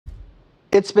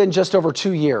It's been just over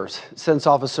 2 years since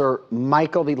Officer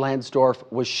Michael V. Lansdorf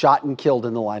was shot and killed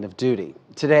in the line of duty.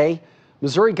 Today,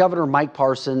 Missouri Governor Mike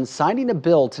Parson signing a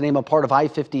bill to name a part of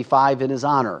I-55 in his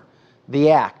honor.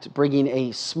 The act bringing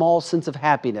a small sense of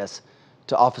happiness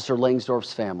to Officer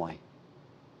Lansdorf's family.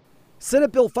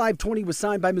 Senate Bill 520 was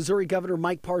signed by Missouri Governor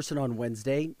Mike Parson on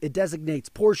Wednesday. It designates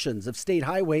portions of state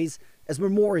highways as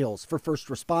memorials for first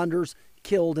responders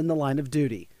killed in the line of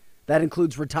duty. That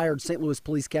includes retired St. Louis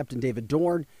Police Captain David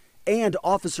Dorn and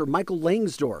Officer Michael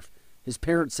Lansdorf. His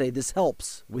parents say this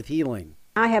helps with healing.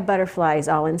 I have butterflies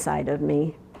all inside of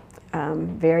me.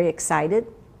 Very excited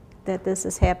that this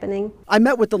is happening. I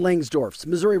met with the Lansdorfs,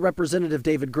 Missouri Representative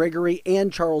David Gregory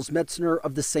and Charles Metzner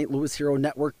of the St. Louis Hero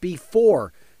Network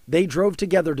before they drove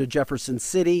together to Jefferson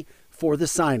City for the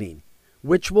signing,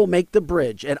 which will make the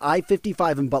bridge at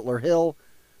I-55 in Butler Hill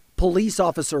Police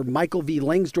Officer Michael V.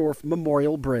 Lansdorf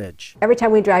Memorial Bridge. Every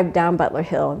time we drive down Butler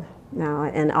Hill now,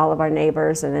 and all of our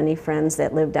neighbors and any friends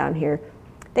that live down here,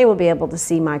 they will be able to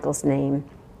see Michael's name.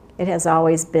 It has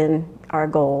always been our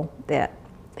goal that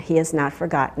he is not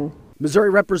forgotten.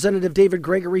 Missouri Representative David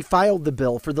Gregory filed the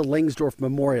bill for the Lansdorf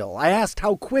Memorial. I asked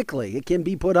how quickly it can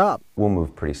be put up. We'll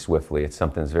move pretty swiftly. It's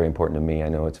something that's very important to me. I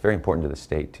know it's very important to the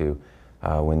state too.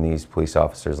 When these police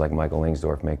officers like Michael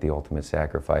Lansdorf make the ultimate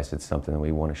sacrifice, it's something that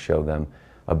we want to show them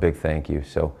a big thank you.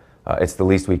 So it's the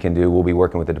least we can do. We'll be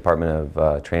working with the Department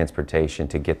of Transportation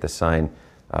to get the sign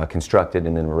constructed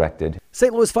and then erected.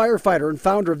 St. Louis firefighter and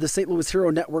founder of the St. Louis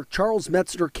Hero Network, Charles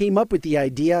Metzner, came up with the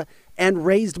idea and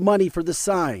raised money for the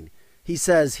sign. He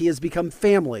says he has become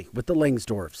family with the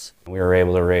Lansdorfs. We were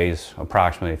able to raise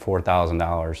approximately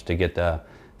 $4,000 to get the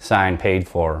sign paid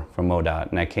for from MoDOT,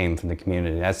 and that came from the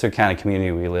community. That's the kind of community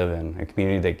we live in, a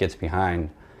community that gets behind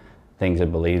things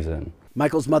it believes in.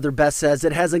 Michael's mother, Beth, says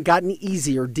it hasn't gotten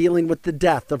easier dealing with the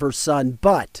death of her son,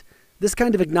 but this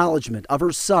kind of acknowledgement of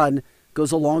her son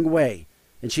goes a long way,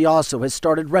 and she also has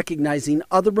started recognizing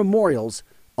other memorials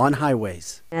on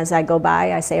highways. As I go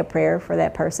by, I say a prayer for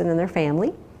that person and their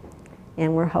family,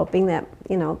 and we're hoping that,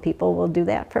 people will do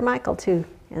that for Michael too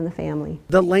and the family.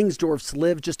 The Lansdorfs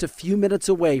live just a few minutes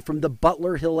away from the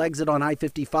Butler Hill exit on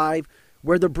I-55,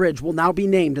 where the bridge will now be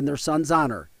named in their son's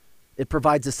honor. It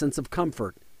provides a sense of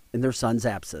comfort in their son's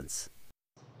absence.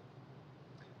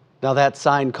 Now that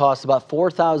sign costs about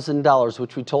 $4,000,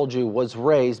 which we told you was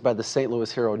raised by the St. Louis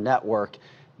Hero Network.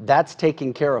 That's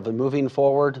taken care of, and moving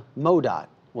forward, MoDOT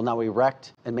will now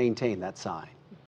erect and maintain that sign.